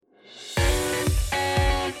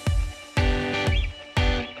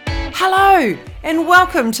Hello, and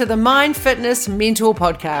welcome to the Mind Fitness Mentor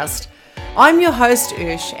Podcast. I'm your host,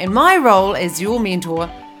 Ursh, and my role as your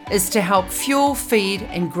mentor is to help fuel, feed,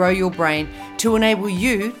 and grow your brain to enable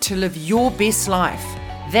you to live your best life.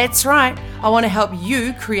 That's right, I want to help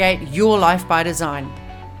you create your life by design.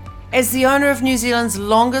 As the owner of New Zealand's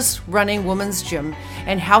longest running women's gym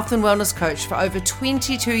and health and wellness coach for over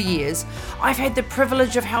 22 years, I've had the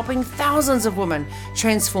privilege of helping thousands of women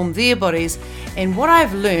transform their bodies, and what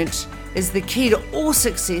I've learnt is the key to all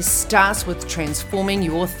success starts with transforming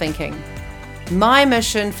your thinking. My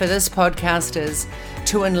mission for this podcast is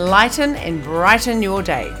to enlighten and brighten your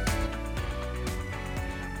day.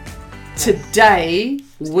 Today,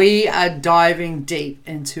 we are diving deep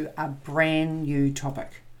into a brand new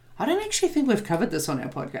topic. I don't actually think we've covered this on our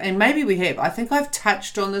podcast, and maybe we have. I think I've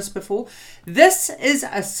touched on this before. This is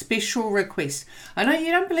a special request. I know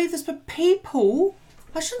you don't believe this, but people,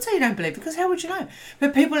 I shouldn't say you don't believe, because how would you know?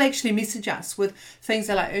 But people actually message us with things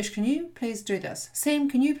like, Ursh, can you please do this? Sam,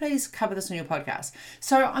 can you please cover this on your podcast?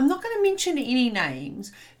 So I'm not going to mention any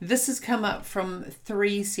names. This has come up from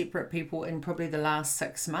 3 separate people in probably the last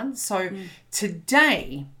 6 months. So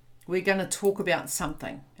today we're going to talk about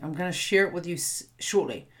something. I'm going to share it with you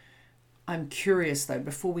shortly. I'm curious though,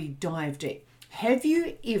 before we dive deep, have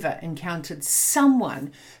you ever encountered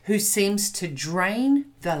someone who seems to drain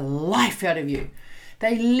the life out of you?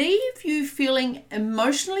 They leave you feeling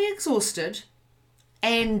emotionally exhausted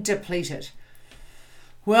and depleted.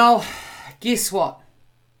 Well, guess what?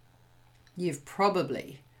 You've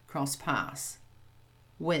probably crossed paths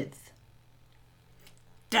with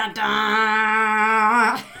an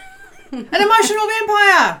emotional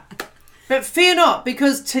vampire. But fear not,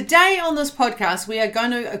 because today on this podcast, we are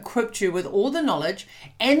going to equip you with all the knowledge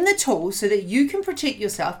and the tools so that you can protect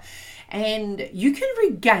yourself and you can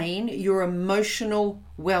regain your emotional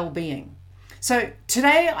well-being. So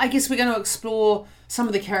today, I guess we're going to explore some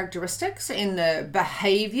of the characteristics and the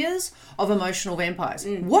behaviors of emotional vampires.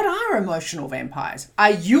 What are emotional vampires?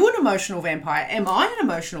 Are you an emotional vampire? Am I an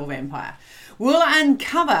emotional vampire? We'll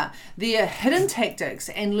uncover their hidden tactics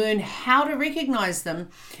and learn how to recognize them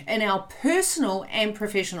in our personal and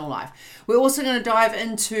professional life. We're also going to dive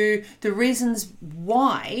into the reasons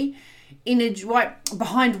behind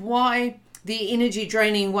why the energy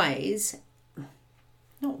draining ways.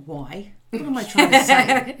 Not why. What am I trying to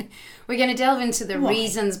say? We're going to delve into the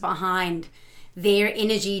reasons behind their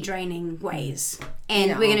energy draining ways.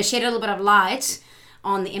 And we're going to shed a little bit of light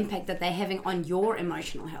on the impact that they're having on your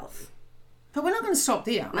emotional health. But we're not going to stop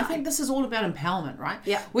there. No. I think this is all about empowerment, right?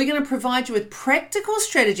 Yeah. We're going to provide you with practical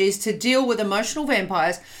strategies to deal with emotional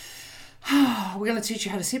vampires. We're going to teach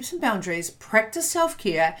you how to set some boundaries, practice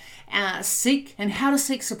self-care, and how to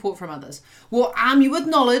seek support from others. We'll arm you with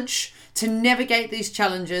knowledge to navigate these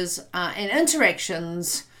challenges and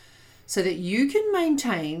interactions so that you can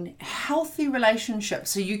maintain healthy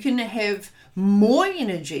relationships, so you can have more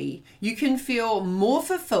energy, you can feel more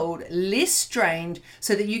fulfilled, less strained,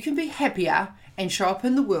 so that you can be happier and show up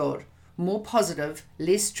in the world more positive,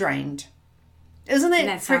 less drained. Isn't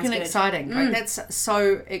that freaking exciting? Right? That's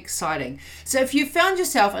so exciting. So if you found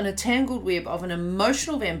yourself in a tangled web of an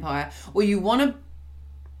emotional vampire, or you want to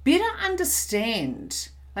better understand,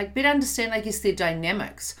 I guess, their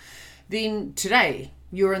dynamics, then today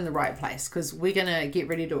you're in the right place, because we're going to get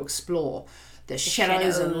ready to explore the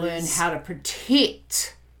shadows and learn how to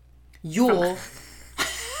protect your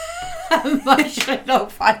emotional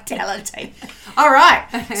vitality. All right.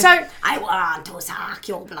 So I want to suck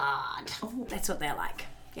your blood. Oh, that's what they're like.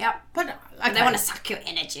 Yep. But they want to suck your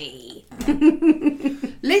energy.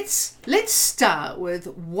 Let's start with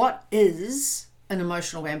what is an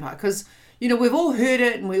emotional vampire, because we've all heard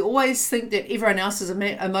it and we always think that everyone else is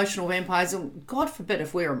emotional vampires, and God forbid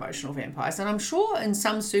if we're emotional vampires. And I'm sure in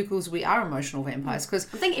some circles we are emotional vampires, because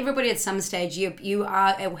I think everybody at some stage you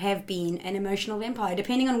are or have been an emotional vampire,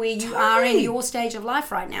 depending on where you are in your stage of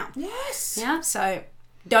life right now. Yes. Yeah. So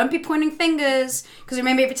don't be pointing fingers, because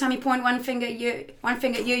remember, every time you point one finger at you,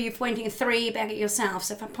 you're pointing 3 back at yourself.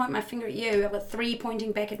 So if I point my finger at you, I've got 3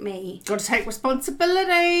 pointing back at me. Got to take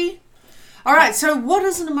responsibility. All right. So what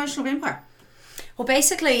is an emotional vampire? Well,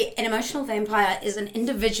 basically, an emotional vampire is an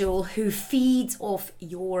individual who feeds off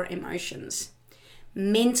your emotions,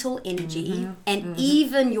 mental energy, and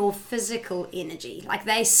even your physical energy. Like,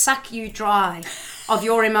 they suck you dry of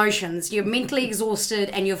your emotions. You're mentally exhausted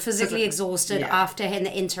and you're physically exhausted after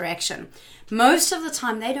the interaction. Most of the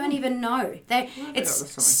time, they don't even know.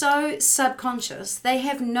 It's so subconscious. They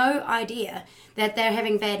have no idea that they're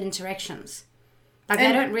having bad interactions. Like,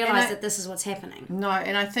 they don't realize that this is what's happening. No,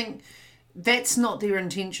 and I think that's not their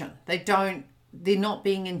intention. They don't they're not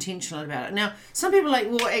being intentional about it. Now, some people are like,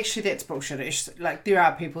 well, actually, that's bullshit. Like, there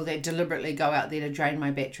are people that deliberately go out there to drain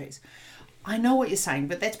my batteries. I know what you're saying,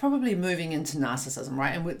 but that's probably moving into narcissism,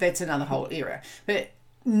 right? And that's another whole area. But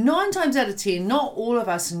 9 times out of 10, not all of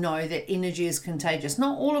us know that energy is contagious.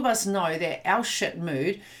 Not all of us know that our shit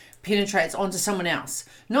mood penetrates onto someone else.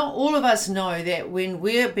 Not all of us know that when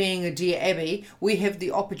we're being a Dear Abby, we have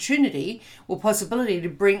the opportunity or possibility to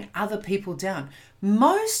bring other people down.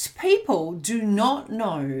 Most people do not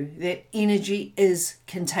know that energy is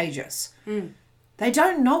contagious. They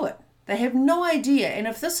don't know it. They have no idea. And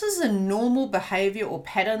if this is a normal behavior or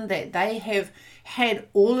pattern that they have had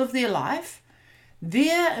all of their life,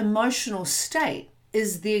 their emotional state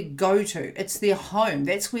is their go-to. It's their home.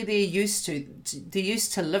 That's where they're used to. They're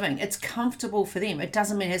used to living. It's comfortable for them. It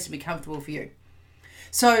doesn't mean it has to be comfortable for you.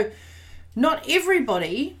 So not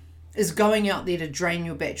everybody is going out there to drain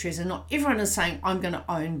your batteries, and not everyone is saying, I'm going to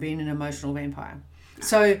own being an emotional vampire.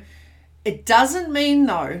 So it doesn't mean,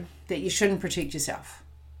 though, that you shouldn't protect yourself.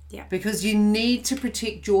 Yeah. Because you need to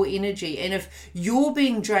protect your energy. And if you're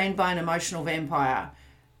being drained by an emotional vampire,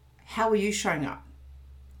 how are you showing up?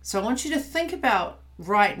 So I want you to think about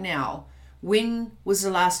right now, when was the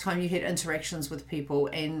last time you had interactions with people,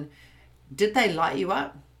 and did they light you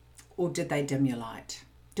up or did they dim your light?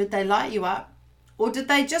 Did they light you up or did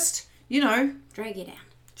they just,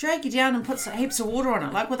 drag you down and put some heaps of water on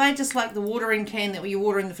it? Like, were they just like the watering can that you're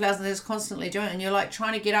watering the flowers and they're just constantly doing it, and you're like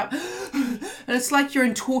trying to get up and it's like you're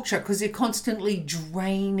in torture because they're constantly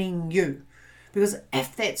draining you. Because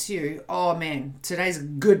if that's you, oh man, today's a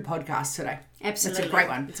good podcast today. Absolutely. It's a great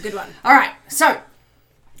one. It's a good one. All right, so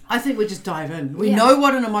I think we just dive in. We know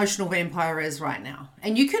what an emotional vampire is right now.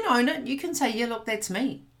 And you can own it. You can say, yeah, look, that's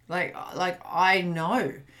me. Like I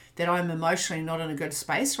know that I'm emotionally not in a good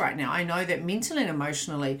space right now. I know that mentally and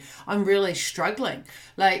emotionally I'm really struggling.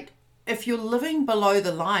 Like, if you're living below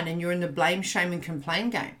the line and you're in the blame, shame and complain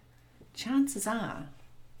game, chances are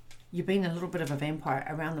you've been a little bit of a vampire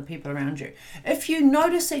around the people around you. If you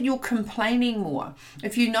notice that you're complaining more,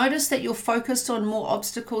 if you notice that you're focused on more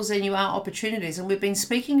obstacles than you are opportunities, and we've been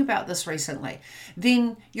speaking about this recently,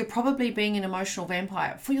 then you're probably being an emotional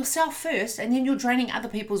vampire for yourself first, and then you're draining other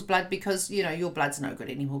people's blood because, your blood's no good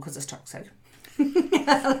anymore because it's toxic.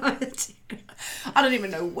 I don't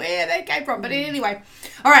even know where that came from, but anyway.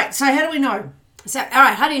 All right, so how do we know?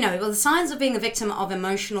 How do you know? Well, the signs of being a victim of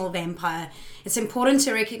emotional vampire. It's important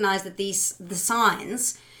to recognize that the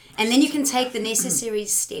signs, and then you can take the necessary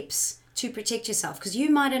steps to protect yourself, because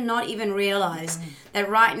you might not even realize that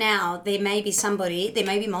right now there may be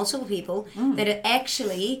multiple people that are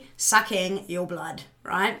actually sucking your blood,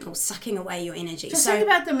 right? Or sucking away your energy. Just think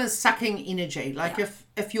about them as sucking energy. Like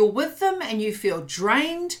if you're with them and you feel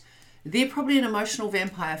drained, they're probably an emotional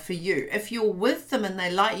vampire for you. If you're with them and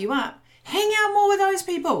they light you up, hang out more with those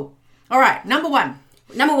people. All right, number one,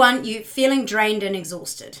 you feeling drained and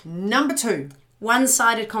exhausted. Number 2,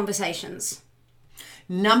 one-sided conversations.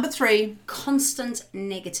 Number 3, constant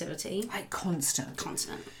negativity. Like constant.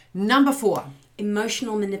 Number 4,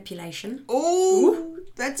 emotional manipulation. Oh,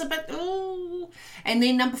 that's a bit, And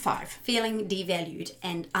then number 5, feeling devalued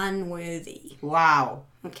and unworthy. Wow.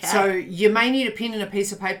 Okay. So you may need a pen and a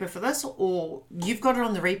piece of paper for this, or you've got it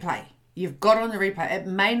on the replay. It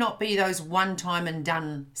may not be those one-time and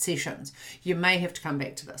done sessions. You may have to come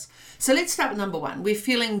back to this. So let's start with number 1. We're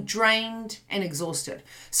feeling drained and exhausted.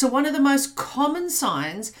 So one of the most common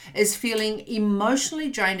signs is feeling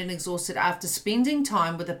emotionally drained and exhausted after spending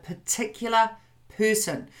time with a particular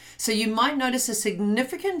person. So you might notice a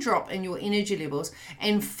significant drop in your energy levels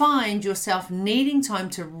and find yourself needing time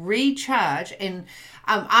to recharge and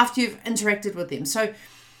after you've interacted with them. So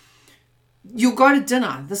you'll go to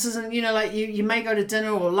dinner. This isn't, you may go to dinner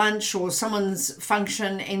or lunch or someone's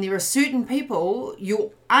function, and there are certain people you're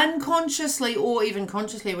unconsciously or even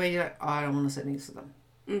consciously where you're like, oh, I don't want to sit next to them.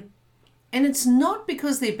 And it's not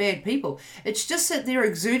because they're bad people. It's just that they're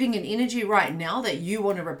exuding an energy right now that you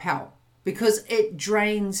want to repel because it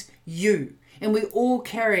drains you. And we all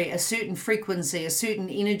carry a certain frequency, a certain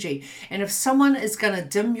energy. And if someone is going to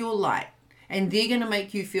dim your light, and they're going to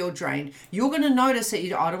make you feel drained, you're going to notice that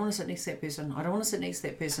I don't want to sit next to that person. I don't want to sit next to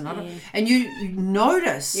that person. And you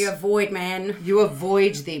notice. You avoid, man. You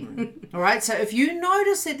avoid them. All right. So if you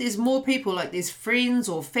notice that there's more people, like there's friends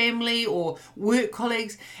or family or work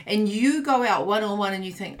colleagues, and you go out one-on-one and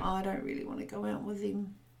you think, oh, I don't really want to go out with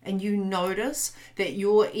them, and you notice that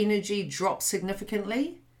your energy drops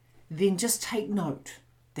significantly, then just take note.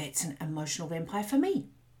 That's an emotional vampire for me.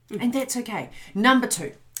 And that's okay. Number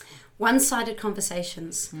 2. One-sided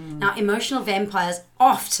conversations. Now, emotional vampires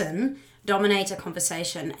often dominate a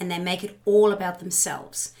conversation and they make it all about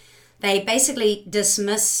themselves. They basically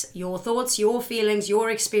dismiss your thoughts, your feelings, your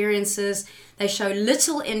experiences. They show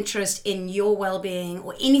little interest in your well-being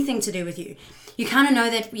or anything to do with you. You kind of know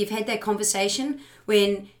that you've had that conversation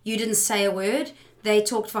when you didn't say a word. They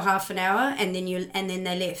talked for half an hour and then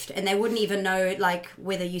they left, and they wouldn't even know like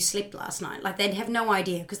whether you slept last night. Like they'd have no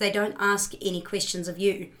idea because they don't ask any questions of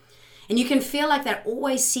you. And you can feel like they're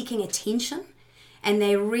always seeking attention, and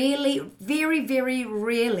they really, very, very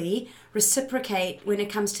rarely reciprocate when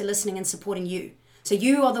it comes to listening and supporting you. So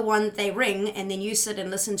you are the one they ring, and then you sit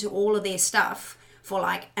and listen to all of their stuff for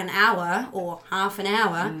like an hour or half an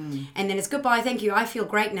hour, and then it's goodbye, thank you, I feel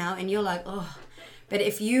great now, and you're like, oh. But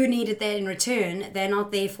if you needed that in return, they're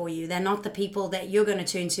not there for you. They're not the people that you're going to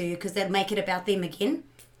turn to because they'll make it about them again.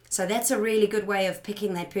 So that's a really good way of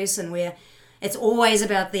picking that person where it's always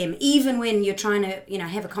about them. Even when you're trying to,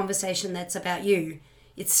 have a conversation that's about you,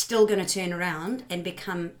 it's still going to turn around and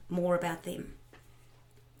become more about them.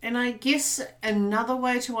 And I guess another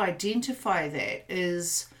way to identify that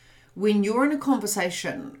is when you're in a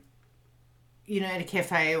conversation, at a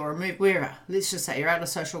cafe or a movie, wherever, let's just say you're at a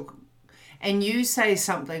social, and you say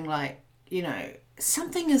something like,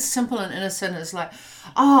 something as simple and innocent as like,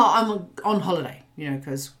 oh, I'm on holiday,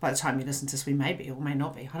 because by the time you listen to this, we may be or may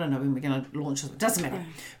not be. I don't know when we're going to launch it. It doesn't matter,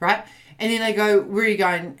 right? And then they go, where are you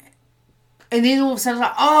going? And then all of a sudden,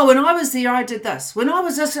 like, oh, when I was there, I did this. When I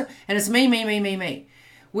was this, and it's me.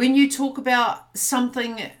 When you talk about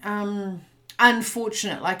something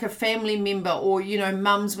unfortunate, like a family member or,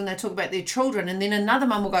 mums when they talk about their children, and then another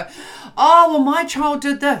mum will go, oh, well, my child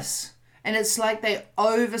did this. And it's like they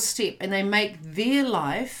overstep and they make their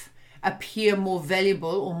life appear more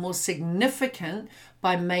valuable or more significant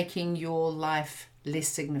by making your life less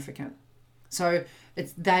significant. So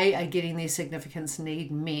they are getting their significance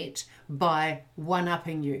need met by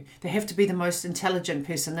one-upping you. They have to be the most intelligent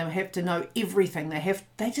person. They have to know everything.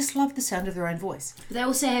 They just love the sound of their own voice. They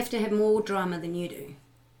also have to have more drama than you do.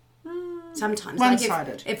 Sometimes.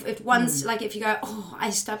 One-sided. Like if one's like if you go, oh,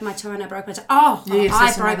 I stubbed my toe and I broke my toe. Oh, yes,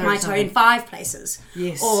 I broke my toe in 5 places.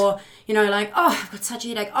 Yes. Or, like, oh, I've got such a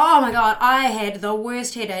headache. Oh my God, I had the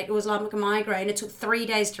worst headache. It was like a migraine. It took 3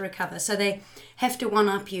 days to recover. So they have to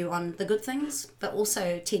one-up you on the good things, but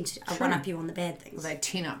also tend to one-up you on the bad things. Well, they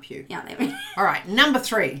 10-up you. Yeah. All right, number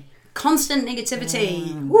 3. Constant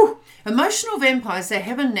negativity. Woo. Emotional vampires, they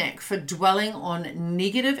have a knack for dwelling on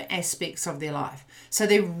negative aspects of their life. So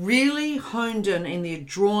they're really honed in and they're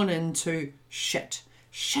drawn into shit.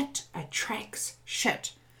 Shit attracts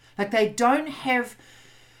shit. Like they don't have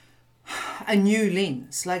a new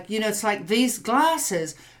lens. Like, it's like these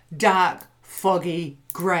glasses, dark, foggy,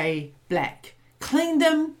 grey, black. Clean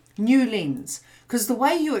them, new lens. Because the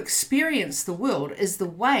way you experience the world is the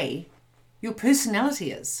way your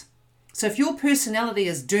personality is. So if your personality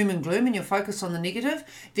is doom and gloom and you're focused on the negative,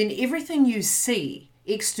 then everything you see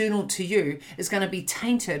external to you is going to be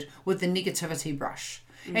tainted with the negativity brush.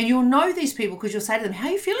 And you'll know these people because you'll say to them, how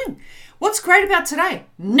are you feeling? What's great about today?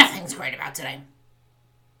 Nothing's great about today.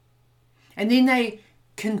 And then they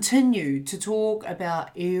continue to talk about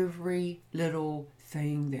every little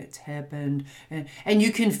thing that's happened. And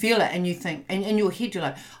you can feel it and you think, and in your head you're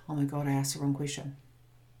like, oh my God, I asked the wrong question.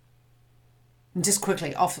 And just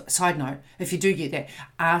quickly, side note, if you do get that,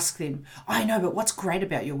 ask them, I know, but what's great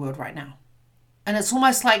about your world right now? And it's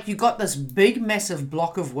almost like you got this big, massive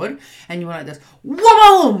block of wood and you're like this,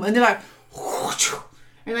 whoom! And they're like,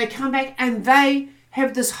 and they come back and they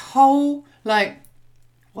have this whole, like,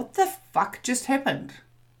 what the fuck just happened?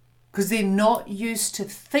 Because they're not used to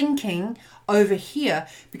thinking over here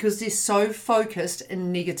because they're so focused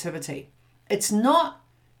in negativity. It's not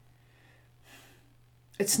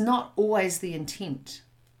always the intent.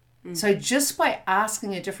 So just by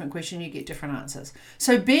asking a different question, you get different answers.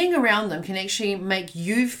 So being around them can actually make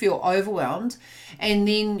you feel overwhelmed and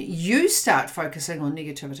then you start focusing on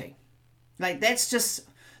negativity. Like that's just,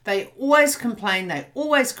 they always complain, they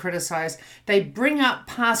always criticize, they bring up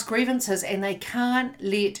past grievances and they can't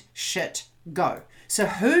let shit go. So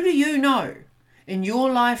who do you know in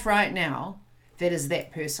your life right now that is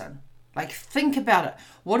that person? Like, think about it.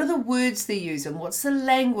 What are the words they're using? What's the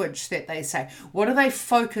language that they say? What are they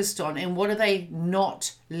focused on? And what are they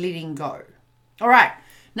not letting go? All right.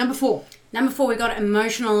 Number 4. Number 4, we got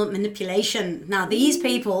emotional manipulation. Now, these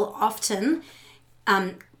people often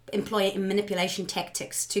employ manipulation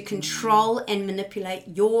tactics to control and manipulate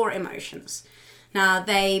your emotions. Now,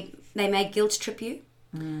 they may guilt trip you,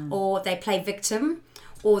 or they play victim,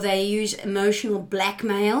 or they use emotional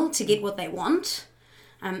blackmail to get what they want.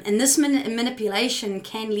 And this manipulation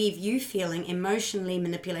can leave you feeling emotionally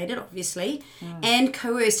manipulated, obviously, and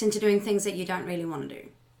coerced into doing things that you don't really want to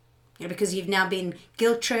do. because you've now been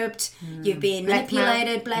guilt-tripped, you've been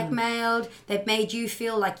manipulated, blackmailed, they've made you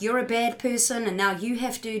feel like you're a bad person, and now you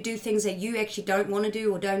have to do things that you actually don't want to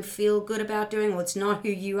do or don't feel good about doing, or it's not who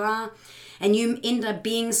you are, and you end up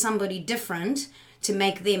being somebody different to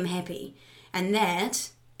make them happy. And that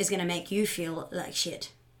is going to make you feel like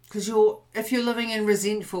shit. Because if you're living in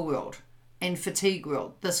resentful world and fatigue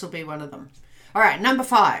world, this will be one of them. All right, number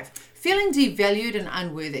 5, feeling devalued and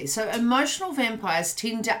unworthy. So emotional vampires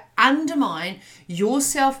tend to undermine your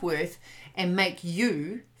self-worth and make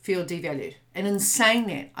you feel devalued. And in saying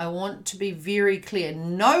that, I want to be very clear.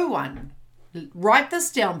 No one, write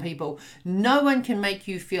this down, people, no one can make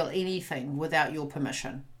you feel anything without your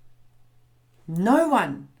permission. No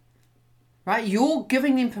one, right? You're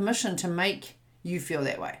giving them permission to make you feel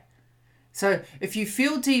that way. So if you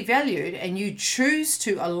feel devalued and you choose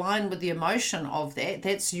to align with the emotion of that,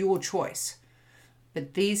 that's your choice.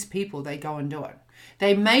 But these people, they go and do it.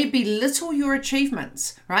 They may belittle your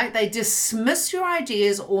achievements, right? They dismiss your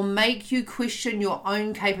ideas or make you question your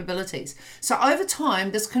own capabilities. So over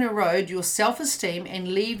time, this can erode your self-esteem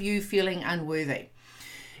and leave you feeling unworthy.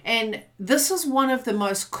 And this is one of the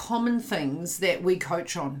most common things that we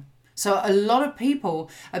coach on. So a lot of people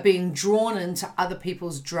are being drawn into other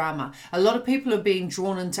people's drama. A lot of people are being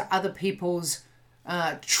drawn into other people's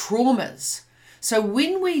traumas. So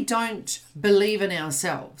when we don't believe in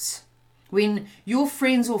ourselves, when your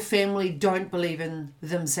friends or family don't believe in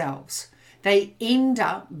themselves, they end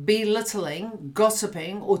up belittling,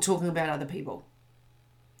 gossiping, or talking about other people.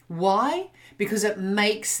 Why? Because it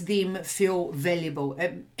makes them feel valuable.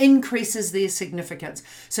 It increases their significance.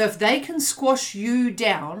 So if they can squash you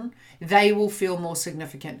down, they will feel more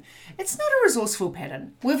significant. It's not a resourceful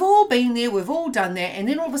pattern. We've all been there, we've all done that, and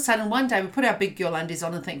then all of a sudden one day we put our big girl undies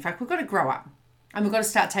on and think, fuck, we've got to grow up. And we've got to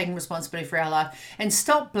start taking responsibility for our life and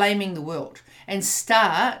stop blaming the world and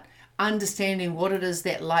start understanding what it is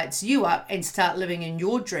that lights you up and start living in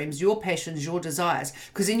your dreams, your passions, your desires,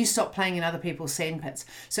 because then you stop playing in other people's sandpits.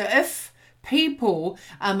 So if people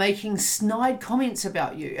are making snide comments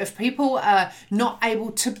about you, if people are not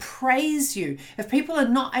able to praise you, if people are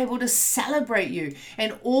not able to celebrate you,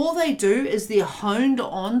 and all they do is they're honed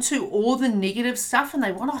on to all the negative stuff and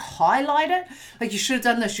they want to highlight it, like you should have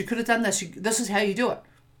done this, you could have done this, this is how you do it.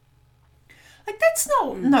 Like that's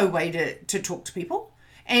no way to talk to people.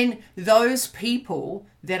 And those people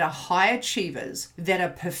that are high achievers, that are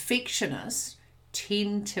perfectionists,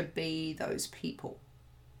 tend to be those people.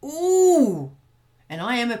 Ooh! And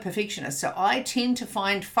I am a perfectionist, so I tend to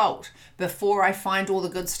find fault before I find all the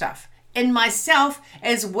good stuff in myself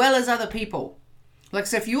as well as other people. Like,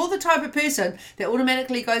 so if you're the type of person that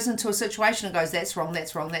automatically goes into a situation and goes, that's wrong,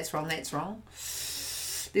 that's wrong, that's wrong, that's wrong,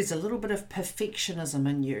 there's a little bit of perfectionism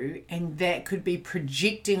in you, and that could be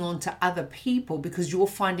projecting onto other people because you're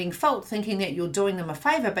finding fault, thinking that you're doing them a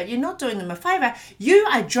favor, but you're not doing them a favor. You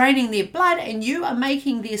are draining their blood and you are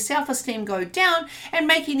making their self-esteem go down and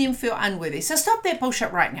making them feel unworthy. So stop that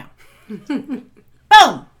bullshit right now.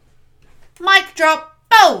 Boom. Mic drop.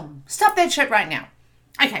 Boom. Stop that shit right now.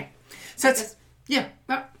 Okay. So it's, yeah.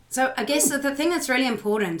 So I guess the thing that's really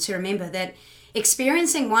important to remember that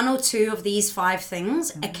experiencing one or two of these 5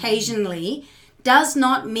 things occasionally does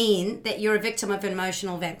not mean that you're a victim of an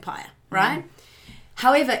emotional vampire, right?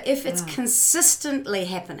 However, if it's consistently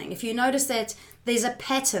happening, if you notice that there's a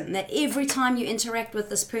pattern that every time you interact with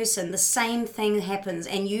this person, the same thing happens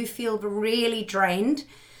and you feel really drained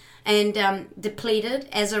and depleted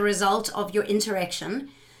as a result of your interaction,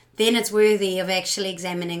 then it's worthy of actually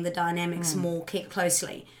examining the dynamics more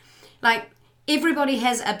closely. Like, everybody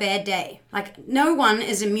has a bad day. Like, no one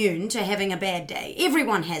is immune to having a bad day.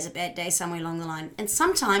 Everyone has a bad day somewhere along the line. And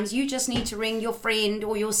sometimes you just need to ring your friend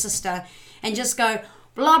or your sister and just go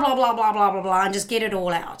blah, blah, blah, blah, blah, blah, blah, and just get it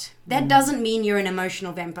all out. That doesn't mean you're an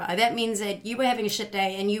emotional vampire. That means that you were having a shit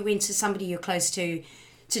day and you went to somebody you're close to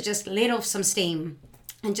just let off some steam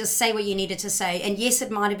and just say what you needed to say. And yes,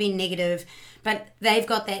 it might have been negative, but they've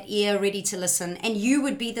got that ear ready to listen. And you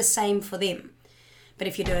would be the same for them. But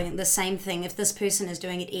if you're doing the same thing, if this person is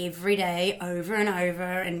doing it every day, over and over,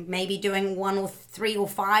 and maybe doing 1 or 3 or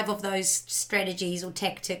 5 of those strategies or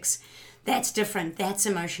tactics, that's different. That's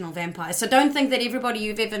emotional vampire. So don't think that everybody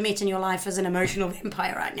you've ever met in your life is an emotional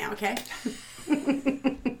vampire right now, okay?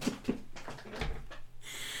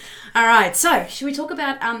 All right, so should we talk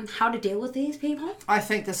about how to deal with these people? I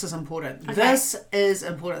think this is important. Okay. This is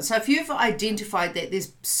important. So if you've identified that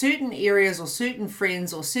there's certain areas or certain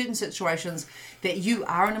friends or certain situations that you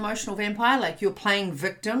are an emotional vampire, like you're playing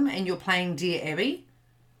victim and you're playing Dear Abby,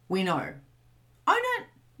 we know. Own it,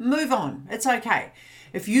 move on. It's okay.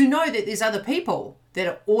 If you know that there's other people that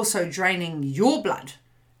are also draining your blood,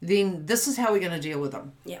 then this is how we're going to deal with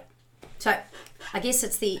them. Yeah. So I guess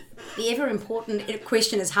it's the ever important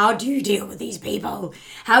question is, how do you deal with these people?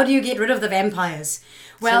 How do you get rid of the vampires?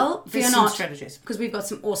 Well, fear not, strategies, because we've got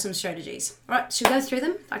some awesome strategies. All right, should we go through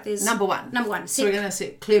them? Like there's Number one. So we're going to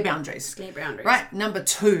set clear boundaries. Clear boundaries. Right. Number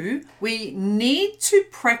 2, we need to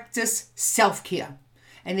practice self-care.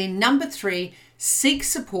 And then number 3, seek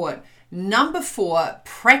support. Number 4,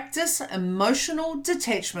 practice emotional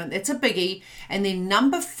detachment. That's a biggie. And then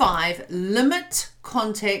number 5, limit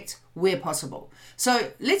contact where possible.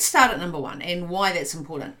 So let's start at number 1 and why that's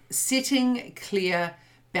important. Setting clear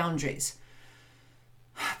boundaries.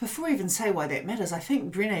 Before I even say why that matters, I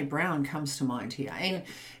think Brené Brown comes to mind here. And,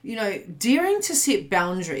 daring to set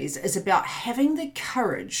boundaries is about having the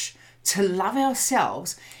courage to love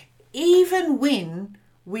ourselves even when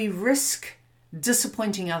we risk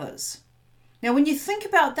disappointing others. Now, when you think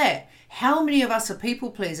about that, how many of us are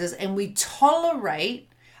people pleasers and we tolerate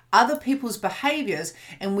other people's behaviors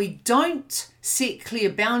and we don't set clear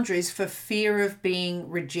boundaries for fear of being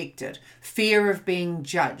rejected, fear of being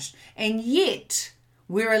judged, and yet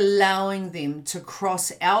we're allowing them to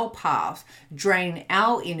cross our path, drain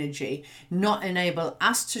our energy, not enable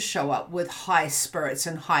us to show up with high spirits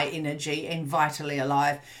and high energy and vitally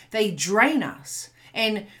alive. They drain us.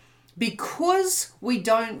 And because we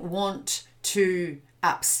don't want to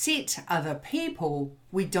upset other people,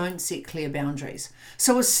 we don't set clear boundaries.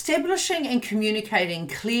 So establishing and communicating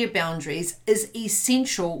clear boundaries is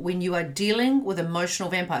essential when you are dealing with emotional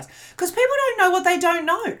vampires, because people don't know what they don't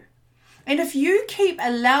know. And if you keep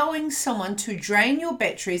allowing someone to drain your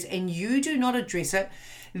batteries and you do not address it,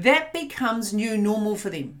 that becomes new normal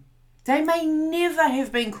for them. They may never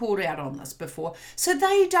have been called out on this before, so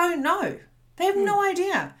they don't know. They have no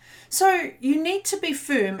idea. So you need to be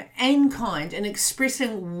firm and kind in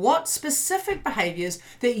expressing what specific behaviors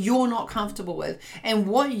that you're not comfortable with and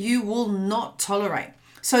what you will not tolerate.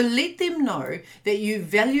 So let them know that you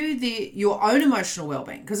value your own emotional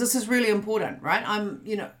well-being, because this is really important, right?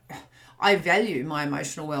 I value my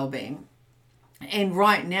emotional well-being, and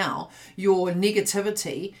right now your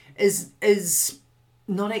negativity is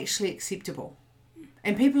not actually acceptable.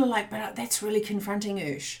 And people are like, but that's really confronting,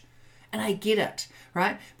 Ursh. And I get it,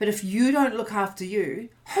 right? But if you don't look after you,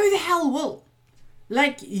 who the hell will?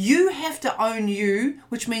 Like, you have to own you,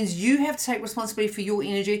 which means you have to take responsibility for your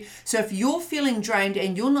energy. So if you're feeling drained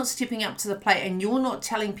and you're not stepping up to the plate and you're not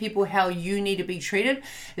telling people how you need to be treated,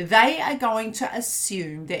 they are going to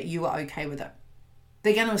assume that you are okay with it.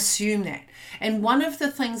 They're going to assume that. And one of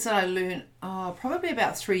the things that I learned probably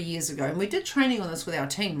about 3 years ago, and we did training on this with our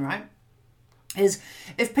team, right, is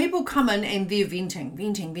if people come in and they're venting,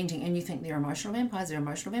 and you think they're emotional vampires,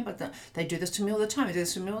 they do this to me all the time,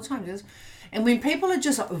 And when people are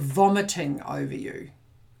just vomiting over you,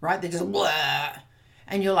 right, they're just blah,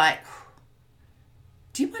 and you're like,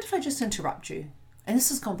 do you mind if I just interrupt you? And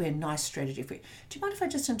this is going to be a nice strategy for you. Do you mind if I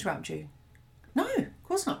just interrupt you? No, of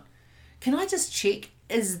course not. Can I just check,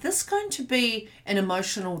 is this going to be an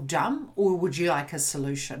emotional dump, or would you like a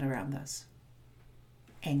solution around this?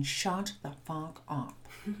 And shut the fuck up.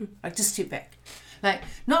 Like, just step back. Like,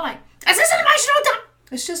 not like, is this an emotional dump?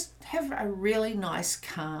 It's just have a really nice,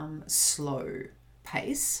 calm, slow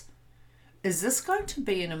pace. Is this going to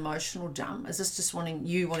be an emotional dump? Is this just wanting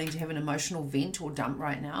to have an emotional vent or dump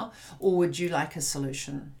right now? Or would you like a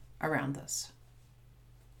solution around this?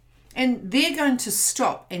 And they're going to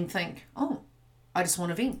stop and think, oh, I just want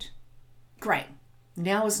to vent. Great.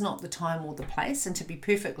 Now is not the time or the place. And to be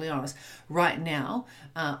perfectly honest, right now,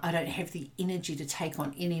 I don't have the energy to take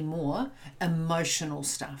on any more emotional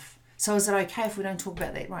stuff. So is it okay if we don't talk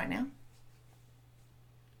about that right now?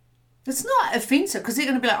 It's not offensive, because they're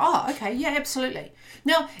going to be like, oh, okay, yeah, absolutely.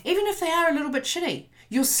 Now, even if they are a little bit shitty,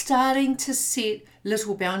 you're starting to set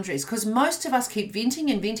little boundaries, because most of us keep venting.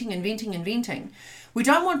 We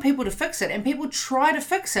don't want people to fix it, and people try to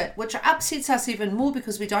fix it, which upsets us even more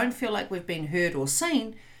because we don't feel like we've been heard or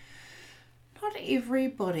seen. Not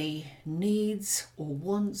everybody needs or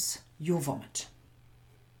wants your vomit.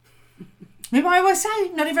 Remember, I always say,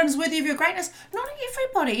 not everyone is worthy of your greatness. Not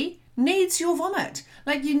everybody needs your vomit.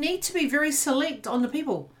 Like, you need to be very select on the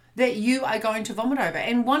people that you are going to vomit over.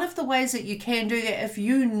 And one of the ways that you can do that, if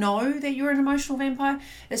you know that you're an emotional vampire,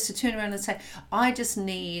 is to turn around and say, I just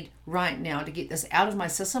need right now to get this out of my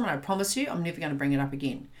system, and I promise you I'm never going to bring it up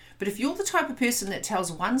again. But if you're the type of person that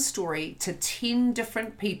tells one story to 10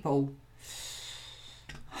 different people,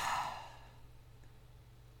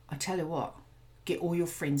 I tell you what, get all your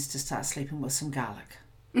friends to start sleeping with some garlic,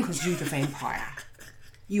 because you're the vampire.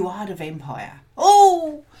 You are the vampire. Oh,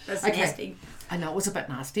 Oh, That's okay. nasty. I know it was a bit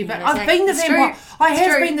nasty, but Yeah, I've been the it's vampire. true. I It's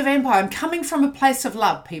have true. been the vampire. I'm coming from a place of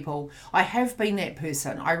love, people. I have been that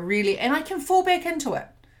person. And I can fall back into it,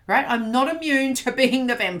 right? I'm not immune to being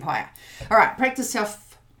the vampire. All right, practice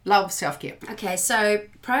self-love, self-care. Okay, so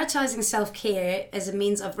prioritizing self-care as a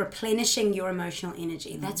means of replenishing your emotional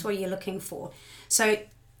energy. That's what you're looking for. So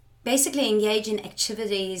basically engage in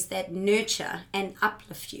activities that nurture and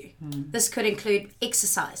uplift you. This could include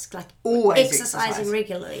exercise, like Always exercising exercise.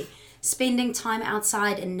 regularly, spending time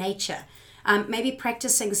outside in nature, maybe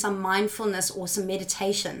practicing some mindfulness or some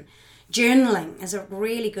meditation. Journaling is a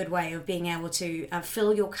really good way of being able to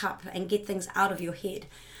fill your cup and get things out of your head.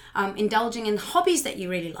 Indulging in hobbies that you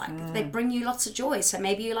really like, that bring you lots of joy. So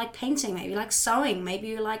maybe you like painting, maybe you like sewing, maybe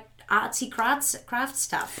you like artsy craft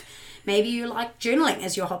stuff. Maybe you like journaling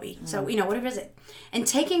as your hobby. So, whatever is it. And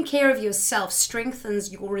taking care of yourself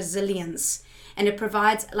strengthens your resilience, and it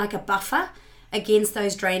provides like a buffer against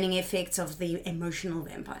those draining effects of the emotional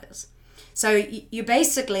vampires. So you're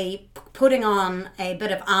basically putting on a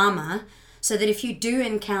bit of armor so that if you do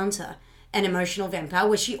encounter an emotional vampire,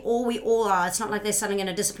 which we all are, it's not like they're suddenly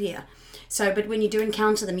going to disappear. So, but when you do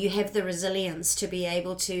encounter them, you have the resilience to be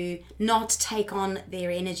able to not take on their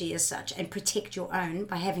energy as such and protect your own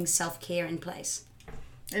by having self-care in place.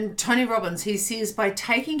 And Tony Robbins, he says, by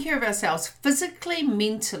taking care of ourselves physically,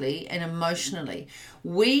 mentally, and emotionally,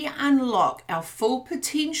 we unlock our full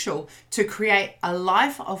potential to create a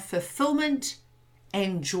life of fulfillment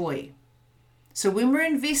and joy. So when we're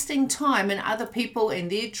investing time in other people and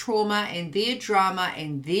their trauma and their drama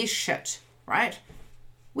and their shit, right?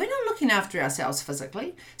 We're not looking after ourselves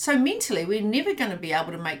physically. So mentally, we're never going to be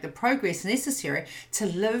able to make the progress necessary to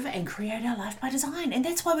live and create our life by design. And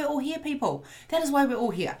that's why we're all here, people. That is why we're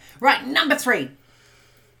all here. Right, number 3.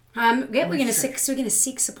 We're going to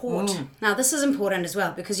seek support. Now, this is important as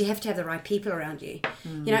well because you have to have the right people around you.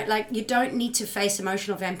 You don't need to face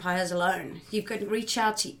emotional vampires alone. You could reach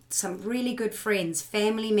out to some really good friends,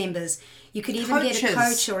 family members. You could even get a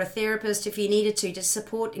coach or a therapist if you needed to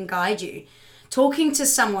support and guide you. Talking to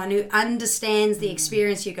someone who understands the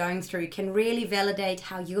experience you're going through can really validate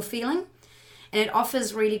how you're feeling. And it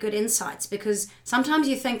offers really good insights because sometimes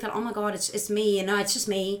you think that, oh my God, it's me, it's just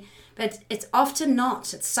me. But it's often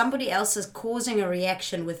not. It's somebody else is causing a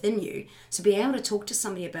reaction within you. So being able to talk to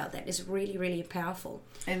somebody about that is really, really powerful.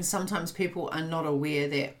 And sometimes people are not aware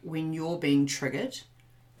that when you're being triggered,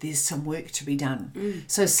 there's some work to be done.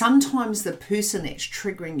 So sometimes the person that's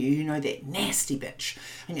triggering you, that nasty bitch,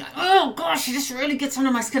 and you're like, oh gosh, it just really gets under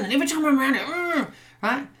my skin, and every time I'm around it,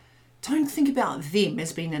 right? Don't think about them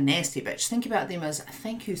as being a nasty bitch. Think about them as,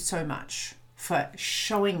 thank you so much for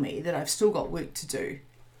showing me that I've still got work to do.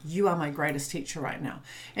 You are my greatest teacher right now.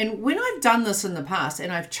 And when I've done this in the past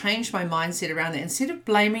and I've changed my mindset around that, instead of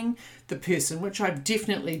blaming the person, which I've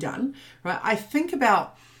definitely done, right, I think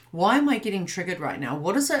about, why am I getting triggered right now?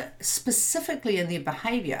 What is it specifically in their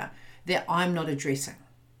behavior that I'm not addressing?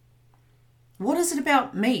 What is it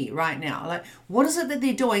about me right now? Like, what is it that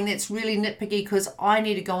they're doing that's really nitpicky because I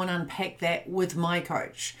need to go and unpack that with my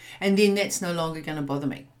coach? And then that's no longer going to bother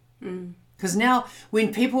me. Because now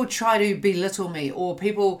when people try to belittle me, or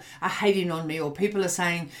people are hating on me, or people are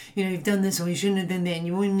saying, you've done this or you shouldn't have done that and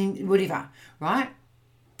you wouldn't, whatever, right?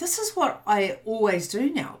 This is what I always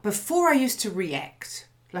do now. Before I used to react.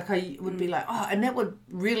 Like I would be like, and that would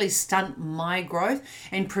really stunt my growth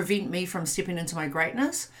and prevent me from stepping into my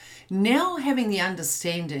greatness. Now having the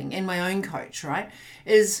understanding, and my own coach, right,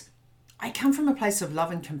 is I come from a place of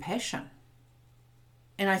love and compassion.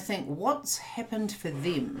 And I think, what's happened for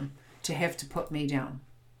them to have to put me down?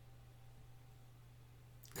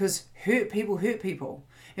 Because hurt people.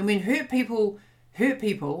 And when hurt people,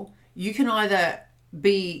 you can either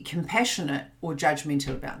be compassionate or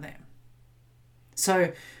judgmental about that.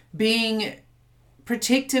 So being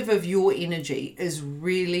protective of your energy is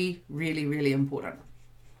really, really, really important.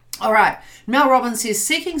 All right. Mel Robbins says,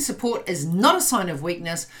 seeking support is not a sign of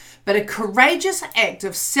weakness, but a courageous act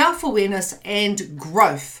of self-awareness and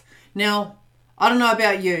growth. Now, I don't know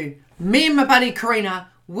about you. Me and my buddy Karina,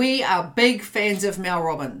 we are big fans of Mel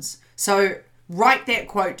Robbins. So write that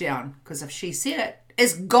quote down, because if she said it,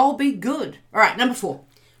 it's gonna be good. All right, number 4.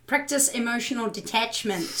 Practice emotional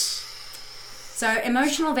detachment. So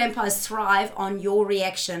emotional vampires thrive on your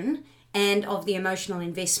reaction and of the emotional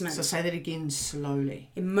investment. So say that again slowly.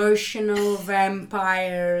 Emotional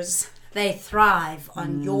vampires, they thrive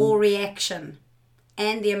on your reaction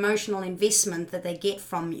and the emotional investment that they get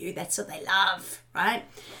from you. That's what they love, right?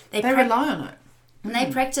 They rely on it. And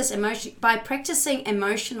they practice emotion. By practicing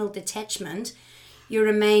emotional detachment, you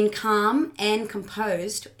remain calm and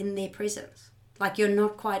composed in their presence. Like you're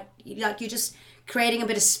not quite, like you just creating a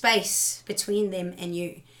bit of space between them and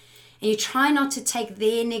you. And you try not to take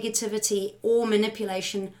their negativity or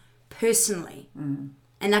manipulation personally.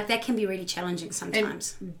 And like that can be really challenging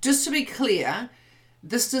sometimes. And just to be clear,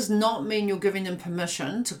 this does not mean you're giving them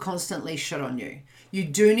permission to constantly shit on you. You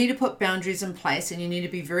do need to put boundaries in place, and you need to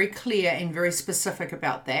be very clear and very specific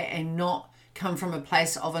about that, and not come from a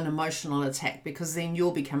place of an emotional attack, because then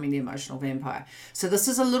you're becoming the emotional vampire. So this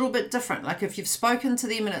is a little bit different. Like if you've spoken to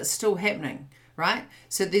them and it's still happening, right?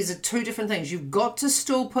 So these are two different things. You've got to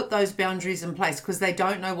still put those boundaries in place, because they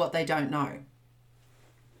don't know what they don't know.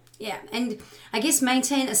 Yeah, and I guess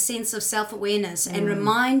maintain a sense of self-awareness and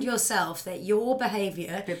remind yourself that your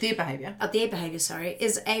behaviour... Their behaviour. Their behaviour,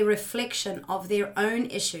 is a reflection of their own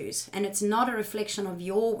issues, and it's not a reflection of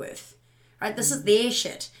your worth, right? This is their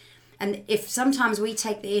shit. And if sometimes we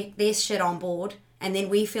take their shit on board and then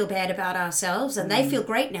we feel bad about ourselves, and they feel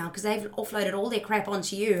great now because they've offloaded all their crap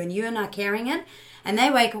onto you and you're not carrying it, and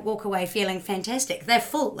they walk away feeling fantastic. They're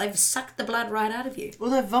full. They've sucked the blood right out of you.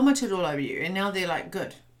 Well, they've vomited all over you, and now they're like,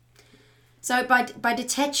 good. So by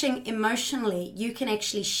detaching emotionally, you can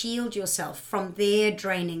actually shield yourself from their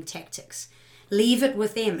draining tactics. Leave it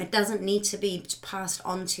with them. It doesn't need to be passed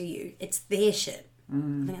on to you. It's their shit. I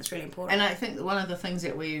think that's really important. And I think one of the things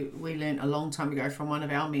that we learned a long time ago from one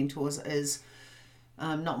of our mentors is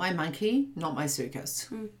not my monkey, not my circus.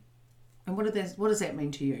 And what does that mean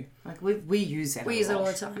to you? Like we use that. We use it all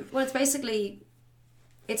the time. Well, it's basically,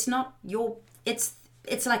 it's not your.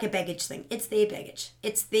 It's like a baggage thing. It's their baggage.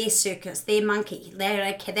 It's their circus, their monkey.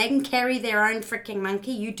 They can carry their own freaking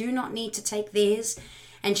monkey. You do not need to take theirs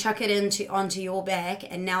and chuck it onto your back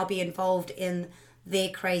and now be involved in their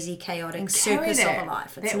crazy, chaotic circus of a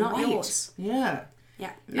life. It's not yours. Yeah.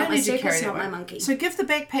 Yeah. Not my circus, not my monkey. So give the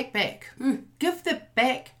backpack back. Give the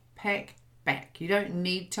backpack back. You don't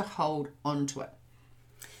need to hold on to it.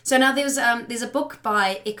 So now there's a book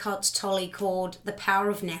by Eckhart Tolle called The Power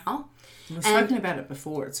of Now. We've spoken about it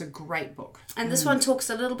before. It's a great book. And this one talks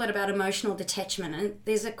a little bit about emotional detachment. And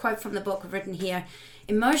there's a quote from the book written here.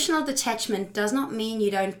 Emotional detachment does not mean you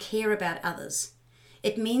don't care about others.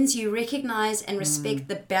 It means you recognize and respect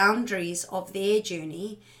the boundaries of their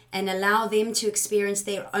journey and allow them to experience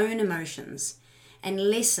their own emotions and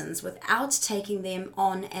lessons without taking them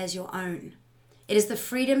on as your own. It is the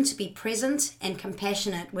freedom to be present and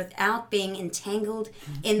compassionate without being entangled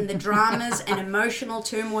in the dramas and emotional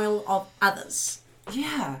turmoil of others.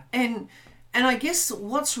 Yeah, and I guess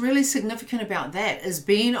what's really significant about that is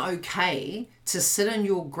being okay to sit in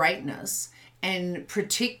your greatness and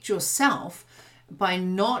protect yourself by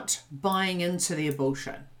not buying into their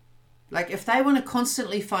bullshit. Like if they want to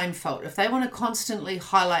constantly find fault, if they want to constantly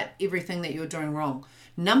highlight everything that you're doing wrong,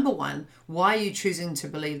 number one, why are you choosing to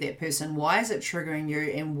believe that person? Why is it triggering you?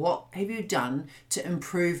 And what have you done to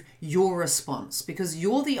improve your response? Because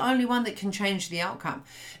you're the only one that can change the outcome.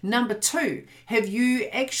 Number two, have you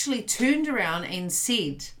actually turned around and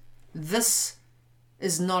said, this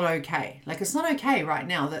is not okay? Like it's not okay right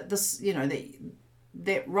now that this,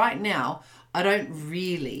 that right now, I don't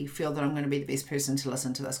really feel that I'm going to be the best person to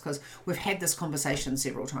listen to this, because we've had this conversation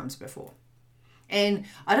several times before. And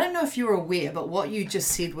I don't know if you're aware, but what you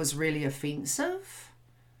just said was really offensive.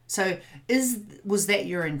 So was that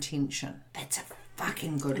your intention? That's a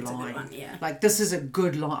fucking good line. A good one, yeah. Like this is a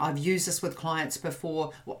good line. I've used this with clients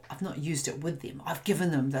before. Well, I've not used it with them. I've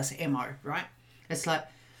given them this ammo, right? It's like,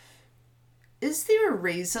 is there a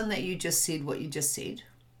reason that you just said what you just said?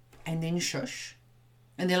 And then shush.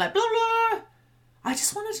 And they're like, blah, blah, blah. I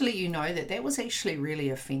just wanted to let you know that was actually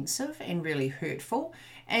really offensive and really hurtful.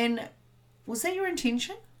 And was that your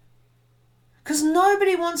intention? Because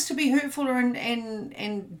nobody wants to be hurtful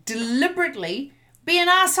and deliberately be an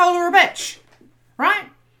asshole or a bitch, right?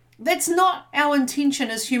 That's not our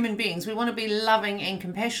intention as human beings. We want to be loving and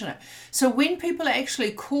compassionate. So when people are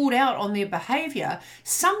actually called out on their behavior,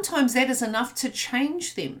 sometimes that is enough to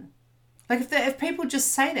change them. Like if people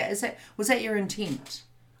just say that, was that your intent?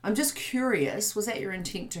 I'm just curious, was that your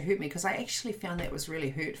intent to hurt me? Because I actually found that was really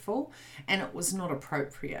hurtful and it was not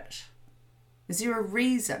appropriate. Is there a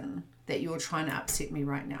reason that you're trying to upset me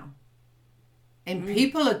right now? And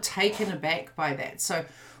people are taken aback by that. So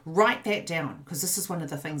write that down, because this is one of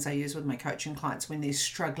the things I use with my coaching clients when they're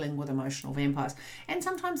struggling with emotional vampires. And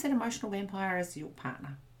sometimes that emotional vampire is your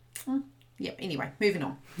partner. Yep, anyway, moving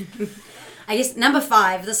on. I guess number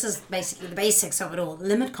 5, this is basically the basics of it all.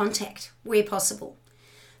 Limit contact where possible.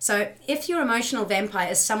 So if your emotional vampire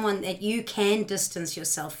is someone that you can distance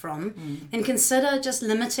yourself from, then consider just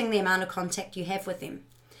limiting the amount of contact you have with them.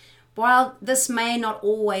 While this may not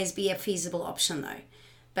always be a feasible option though,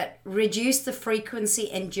 but reduce the frequency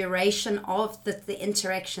and duration of the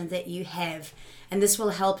interaction that you have, and this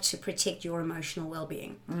will help to protect your emotional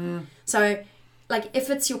well-being. So like if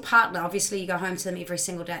it's your partner, obviously you go home to them every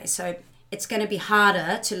single day, so it's going to be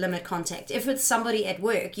harder to limit contact. If it's somebody at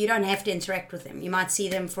work, you don't have to interact with them. You might see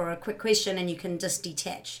them for a quick question and you can just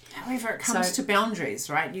detach. However, it comes to boundaries,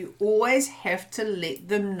 right? You always have to let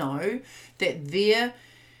them know that their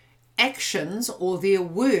actions or their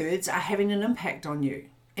words are having an impact on you.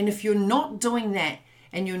 And if you're not doing that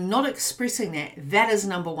and you're not expressing that, that is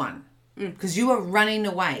number one. Because you are running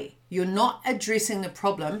away. You're not addressing the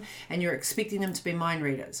problem and you're expecting them to be mind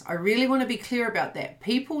readers. I really want to be clear about that.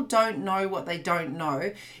 People don't know what they don't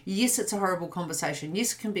know. Yes, it's a horrible conversation.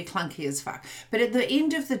 Yes, it can be clunky as fuck. But at the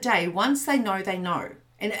end of the day, once they know, they know.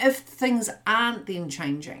 And if things aren't then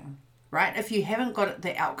changing, right? If you haven't got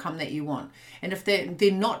the outcome that you want, and if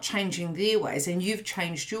they're not changing their ways and you've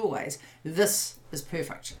changed your ways, this is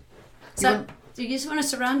perfect. So you just want to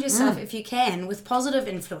surround yourself, if you can, with positive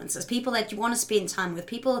influences, people that you want to spend time with,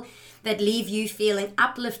 people that leave you feeling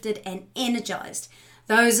uplifted and energized.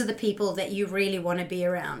 Those are the people that you really want to be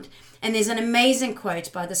around. And there's an amazing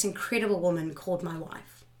quote by this incredible woman called my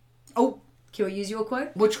wife. Oh, can we use your quote?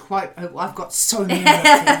 Which quote? Oh, I've got so many of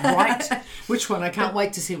them, right? Which one? I can't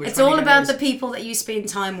wait to see which one. It's all about the people that you spend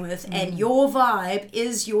time with, and your vibe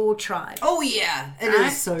is your tribe. Oh yeah, it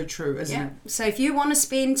is so true, isn't it? So if you want to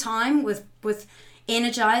spend time with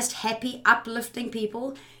energized, happy, uplifting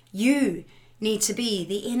people, you need to be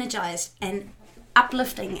the energized and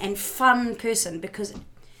uplifting and fun person, because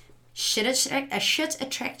shit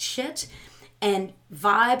attracts shit. And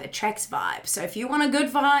vibe attracts vibe. So if you want a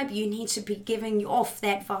good vibe, you need to be giving off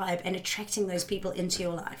that vibe and attracting those people into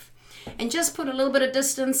your life. And just put a little bit of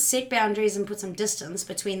distance, set boundaries, and put some distance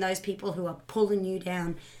between those people who are pulling you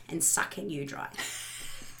down and sucking you dry.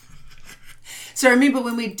 So remember,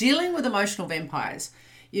 when we're dealing with emotional vampires,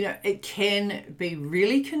 you know, it can be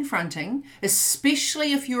really confronting,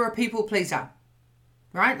 especially if you're a people pleaser.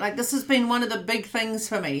 Right? Like, this has been one of the big things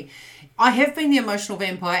for me. I have been the emotional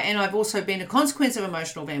vampire, and I've also been a consequence of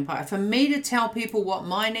emotional vampire. For me to tell people what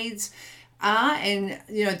my needs are, and,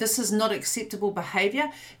 you know, this is not acceptable behavior,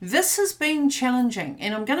 this has been challenging.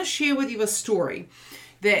 And I'm going to share with you a story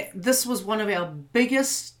that this was one of our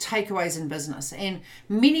biggest takeaways in business. And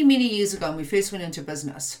many, many years ago, when we first went into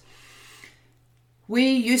business,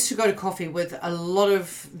 we used to go to coffee with a lot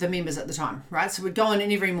of the members at the time, right? So we'd go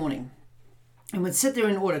in every morning. And we'd sit there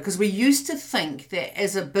and order, because we used to think that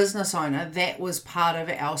as a business owner, that was part of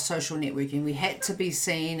our social networking. We had to be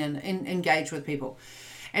seen and engage with people.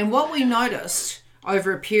 And what we noticed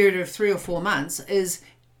over a period of 3 or 4 months is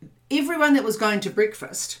everyone that was going to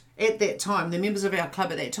breakfast at that time, the members of our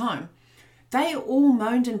club at that time, they all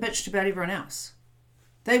moaned and bitched about everyone else.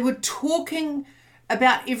 They were talking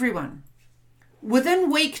about everyone. Within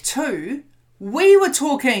week 2, we were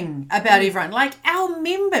talking about everyone, like our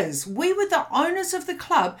members. We were the owners of the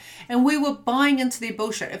club and we were buying into their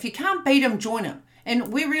bullshit. If you can't beat them, join them.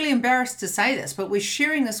 And we're really embarrassed to say this, but we're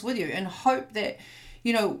sharing this with you and hope that,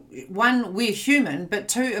 you know, one, we're human, but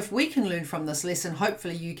two, if we can learn from this lesson,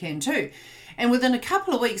 hopefully you can too. And within a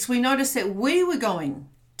couple of weeks, we noticed that we were going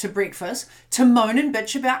to breakfast to moan and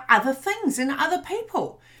bitch about other things and other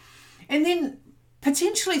people. And then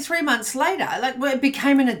potentially 3 months later, like, it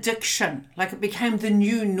became an addiction. Like, it became the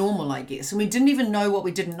new normal, I guess. And we didn't even know what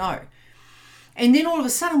we didn't know. And then all of a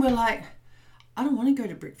sudden we're like, I don't want to go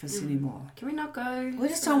to breakfast anymore. Can we not go? We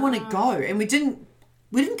just don't want to go. And we didn't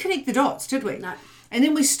connect the dots, did we? No. And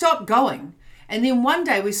then we stopped going. And then one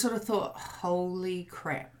day we sort of thought, holy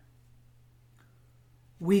crap.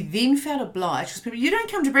 We then felt obliged, because people, you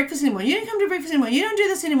don't come to breakfast anymore. You don't come to breakfast anymore. You don't do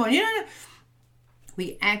this anymore. You don't.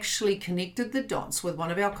 We actually connected the dots with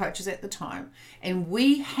one of our coaches at the time, and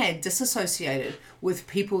we had disassociated with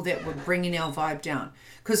people that were bringing our vibe down,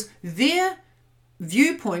 because their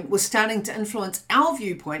viewpoint was starting to influence our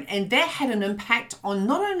viewpoint, and that had an impact on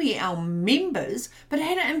not only our members, but it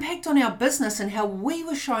had an impact on our business and how we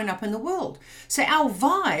were showing up in the world. So our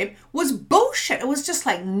vibe was bullshit. It was just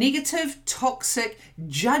like negative, toxic,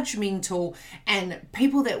 judgmental, and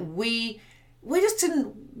people that we were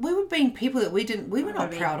being people that we were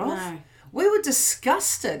not proud of. No. We were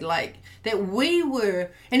disgusted, like, that we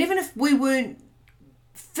were, and even if we weren't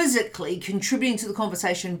physically contributing to the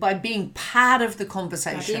conversation by being part of the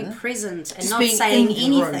conversation. Being present and not saying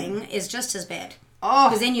anything is just as bad. Oh.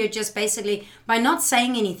 Because then you're just basically, by not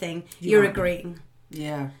saying anything, you're agreeing.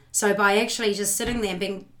 Yeah. So by actually just sitting there and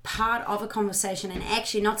being part of a conversation and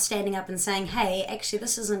actually not standing up and saying, hey, actually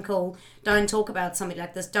this isn't cool, don't talk about somebody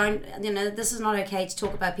like this, don't, you know, this is not okay to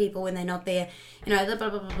talk about people when they're not there, you know, blah,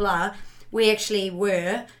 blah, blah, blah. we actually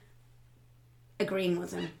were agreeing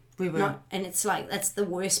with him. We were. And it's like, that's the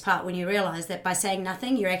worst part, when you realise that by saying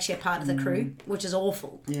nothing, you're actually a part of the crew, which is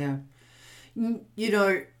awful. Yeah. You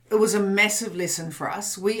know, it was a massive lesson for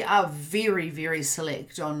us. We are very, very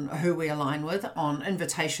select on who we align with, on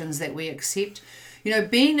invitations that we accept. You know,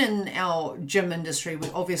 being in our gym industry, we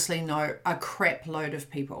obviously know a crap load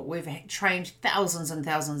of people. We've trained thousands and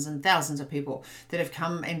thousands and thousands of people that have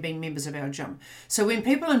come and been members of our gym. So when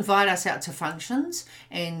people invite us out to functions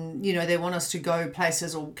and, you know, they want us to go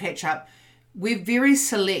places or catch up, we're very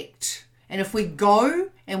select. And if we go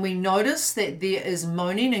and we notice that there is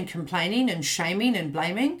moaning and complaining and shaming and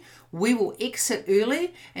blaming, we will exit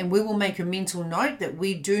early, and we will make a mental note that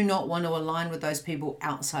we do not want to align with those people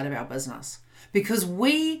outside of our business. Because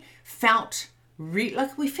we felt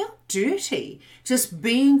we felt dirty just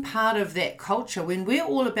being part of that culture. When we're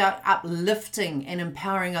all about uplifting and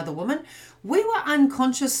empowering other women, we were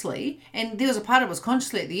unconsciously, and there was a part of us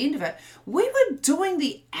consciously at the end of it, we were doing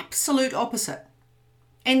the absolute opposite.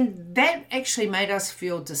 And that actually made us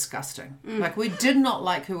feel disgusting. Like, we did not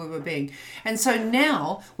like who we were being. And so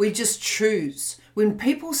now we just choose. When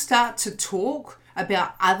people start to talk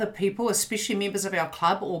about other people, especially members of our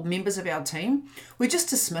club or members of our team, we just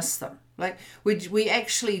dismiss them. Like, we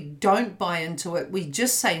actually don't buy into it. We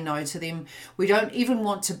just say no to them. We don't even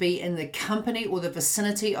want to be in the company or the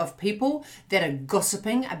vicinity of people that are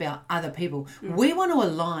gossiping about other people. We want to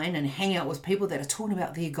align and hang out with people that are talking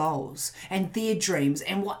about their goals and their dreams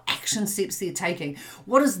and what action steps they're taking.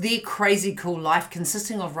 What is their crazy cool life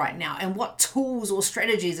consisting of right now? And what tools or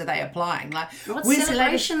strategies are they applying? Like, what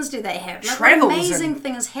celebrations do they have? Like, what amazing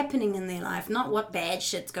thing is happening in their life, not what bad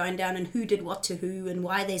shit's going down and who did what to who and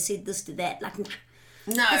why they said this to that. Like,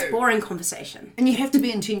 no, it's boring conversation. And you have to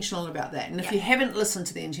be intentional about that. And if you haven't listened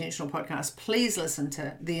to the Intentional podcast, please listen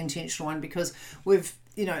to the Intentional one, because we've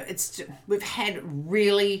had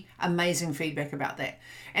really amazing feedback about that.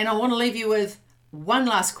 And I want to leave you with one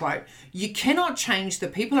last quote. You cannot change the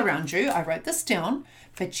people around you. I wrote this down,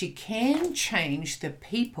 but you can change the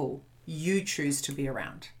people you choose to be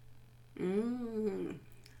around.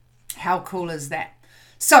 How cool is that?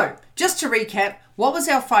 So, just to recap, what was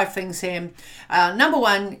our 5 things, Sam? Number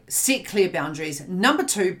 1, set clear boundaries. Number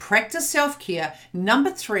 2, practice self-care.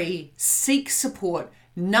 Number 3, seek support.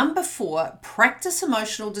 Number 4, practice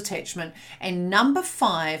emotional detachment. And number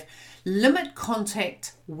 5, limit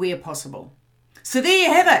contact where possible. So there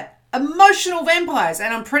you have it. Emotional vampires.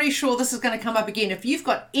 And I'm pretty sure this is going to come up again. If you've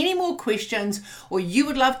got any more questions or you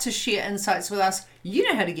would love to share insights with us, you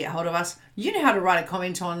know how to get hold of us. You know how to write a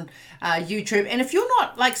comment on YouTube. And if you're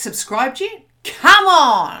not subscribed yet, come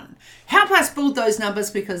on. Help us build those numbers,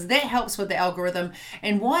 because that helps with the algorithm.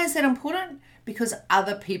 And why is that important? Because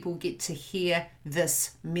other people get to hear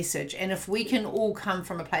this message. And if we can all come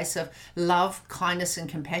from a place of love, kindness, and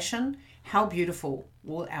compassion, how beautiful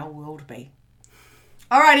will our world be?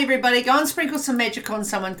 All right, everybody, go and sprinkle some magic on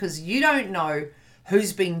someone, because you don't know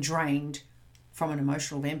who's been drained from an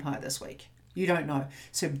emotional vampire this week. You don't know.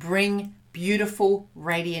 So bring beautiful,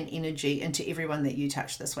 radiant energy into everyone that you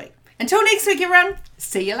touch this week. Until next week, everyone,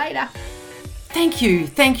 see you later. Thank you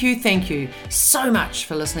so much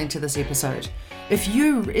for listening to this episode. If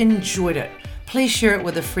you enjoyed it, please share it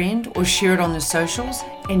with a friend or share it on the socials.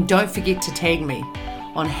 And don't forget to tag me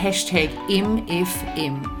on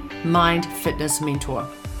 #MFM. Mind Fitness Mentor.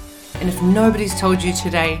 And if nobody's told you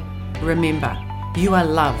today, remember, you are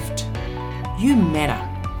loved, you matter,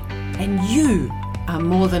 and you are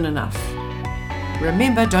more than enough.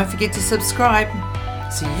 Remember, don't forget to subscribe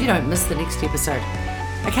so you don't miss the next episode.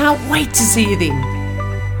 I can't wait to see you then.